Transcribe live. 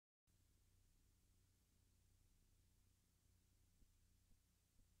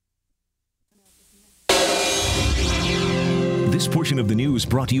This portion of the news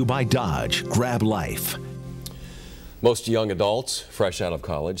brought to you by Dodge. Grab life. Most young adults, fresh out of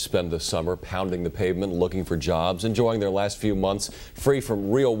college, spend the summer pounding the pavement looking for jobs, enjoying their last few months free from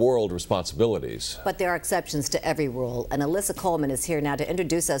real-world responsibilities. But there are exceptions to every rule, and Alyssa Coleman is here now to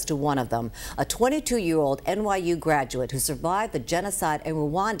introduce us to one of them, a 22-year-old NYU graduate who survived the genocide in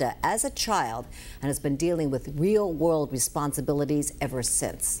Rwanda as a child and has been dealing with real-world responsibilities ever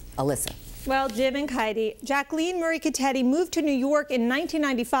since. Alyssa. Well, Jim and Heidi, Jacqueline Marie Kateti moved to New York in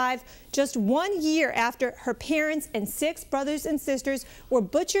 1995, just 1 year after her parents and 6 brothers and sisters were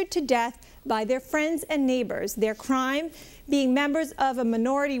butchered to death by their friends and neighbors, their crime being members of a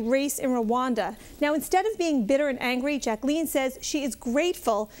minority race in Rwanda. Now, instead of being bitter and angry, Jacqueline says she is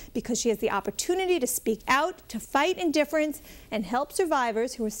grateful because she has the opportunity to speak out, to fight indifference, and help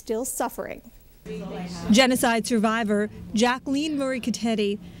survivors who are still suffering. Genocide survivor Jacqueline Marie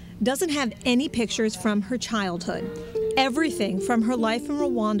Kateti doesn't have any pictures from her childhood. Everything from her life in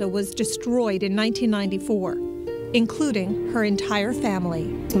Rwanda was destroyed in 1994, including her entire family.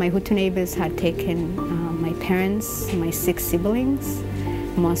 My Hutu neighbors had taken my parents, my 6 siblings,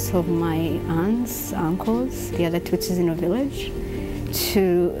 most of my aunts, uncles, the other Tutsis in the village,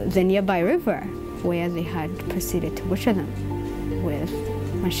 to the nearby river where they had proceeded to butcher them with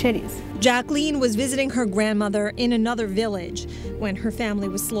machetes. Jacqueline was visiting her grandmother in another village when her family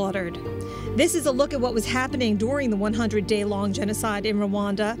was slaughtered. This is a look at what was happening during the 100-day-long genocide in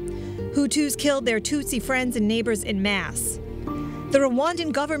Rwanda. Hutus killed their Tutsi friends and neighbors en masse. The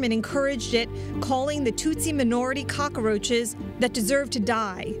Rwandan government encouraged it, calling the Tutsi minority cockroaches that deserved to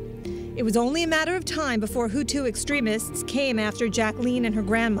die. It was only a matter of time before Hutu extremists came after Jacqueline and her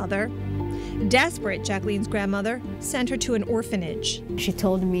grandmother. Desperate, Jacqueline's grandmother sent her to an orphanage. She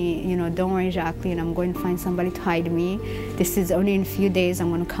told me, don't worry, Jacqueline, I'm going to find somebody to hide me. This is only in a few days I'm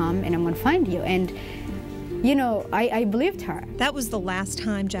going to come and I'm going to find you. And, I believed her. That was the last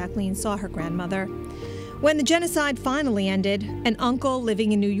time Jacqueline saw her grandmother. When the genocide finally ended, an uncle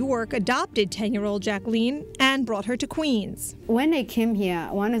living in New York adopted 10-year-old Jacqueline and brought her to Queens. When I came here,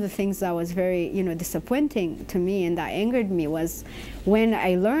 one of the things that was very, disappointing to me and that angered me was when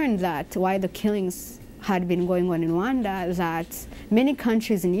I learned that why the killings had been going on in Rwanda, that many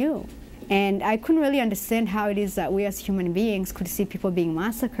countries knew. And I couldn't really understand how it is that we as human beings could see people being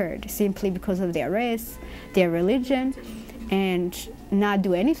massacred simply because of their race, their religion, and not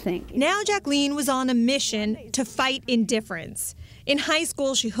do anything. Now Jacqueline was on a mission to fight indifference. In high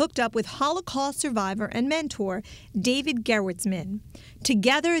school, she hooked up with Holocaust survivor and mentor David Gerwitzman.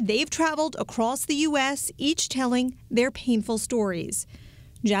 Together, they've traveled across the U.S., each telling their painful stories.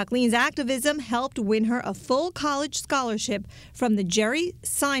 Jacqueline's activism helped win her a full college scholarship from the Jerry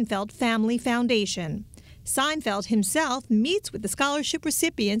Seinfeld Family Foundation. Seinfeld himself meets with the scholarship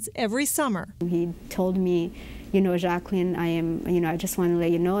recipients every summer. He told me, Jacqueline, I just want to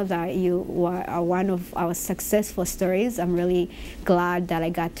let you know that you are one of our successful stories. I'm really glad that I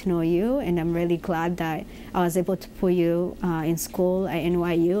got to know you, and I'm really glad that I was able to put you in school at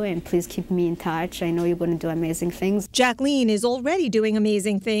NYU, and please keep me in touch. I know you're going to do amazing things. Jacqueline is already doing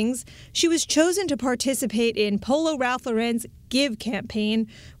amazing things. She was chosen to participate in Polo Ralph Lauren's Give campaign,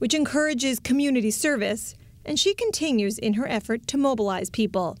 which encourages community service. And she continues in her effort to mobilize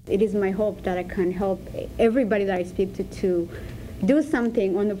people. It is my hope that I can help everybody that I speak to do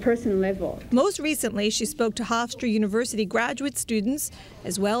something on a personal level. Most recently, she spoke to Hofstra University graduate students,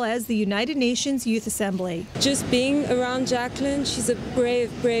 as well as the United Nations Youth Assembly. Just being around Jacqueline, she's a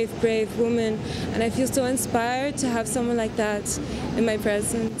brave, brave, brave woman, and I feel so inspired to have someone like that in my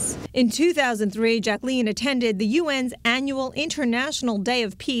presence. In 2003, Jacqueline attended the UN's annual International Day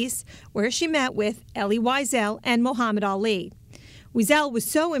of Peace, where she met with Elie Wiesel and Muhammad Ali. Wiesel was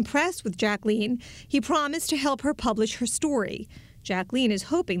so impressed with Jacqueline, he promised to help her publish her story. Jacqueline is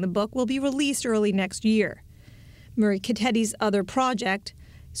hoping the book will be released early next year. Marie Kateti's other project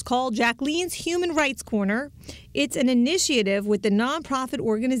is called Jacqueline's Human Rights Corner. It's an initiative with the nonprofit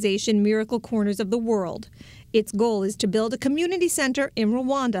organization Miracle Corners of the World. Its goal is to build a community center in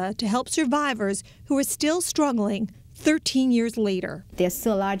Rwanda to help survivors who are still struggling 13 years later. There's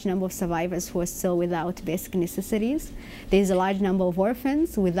still a large number of survivors who are still without basic necessities. There's a large number of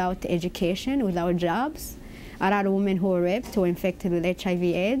orphans without education, without jobs. A lot of women who are raped or infected with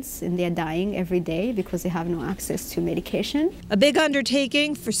HIV/AIDS, and they're dying every day because they have no access to medication. A big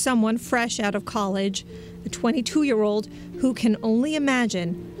undertaking for someone fresh out of college, a 22-year-old who can only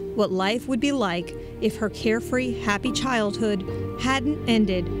imagine what life would be like if her carefree, happy childhood hadn't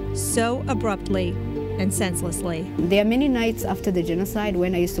ended so abruptly and senselessly. There are many nights after the genocide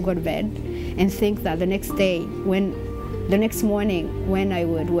when I used to go to bed and think that the next morning when I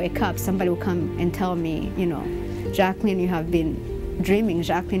would wake up, somebody would come and tell me, Jacqueline, you have been dreaming.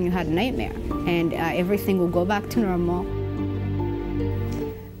 Jacqueline, you had a nightmare. And everything will go back to normal.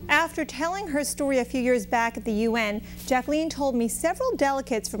 After telling her story a few years back at the UN, Jacqueline told me several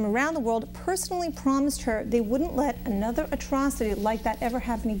delegates from around the world personally promised her they wouldn't let another atrocity like that ever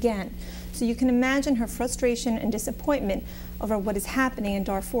happen again. So you can imagine her frustration and disappointment over what is happening in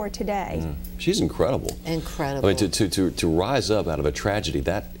Darfur today. She's incredible. Incredible. I mean, to rise up out of a tragedy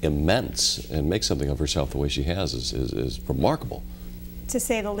that immense and make something of herself the way she has is remarkable. To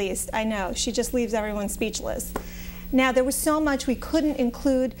say the least. I know. She just leaves everyone speechless. Now, there was so much we couldn't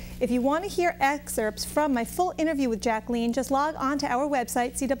include. If you want to hear excerpts from my full interview with Jacqueline, just log on to our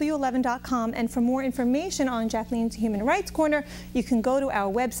website, CW11.com, and for more information on Jacqueline's Human Rights Corner, you can go to our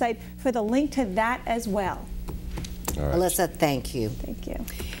website for the link to that as well. All right. Alyssa, thank you. Thank you.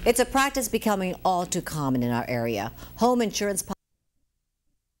 It's a practice becoming all too common in our area. Home insurance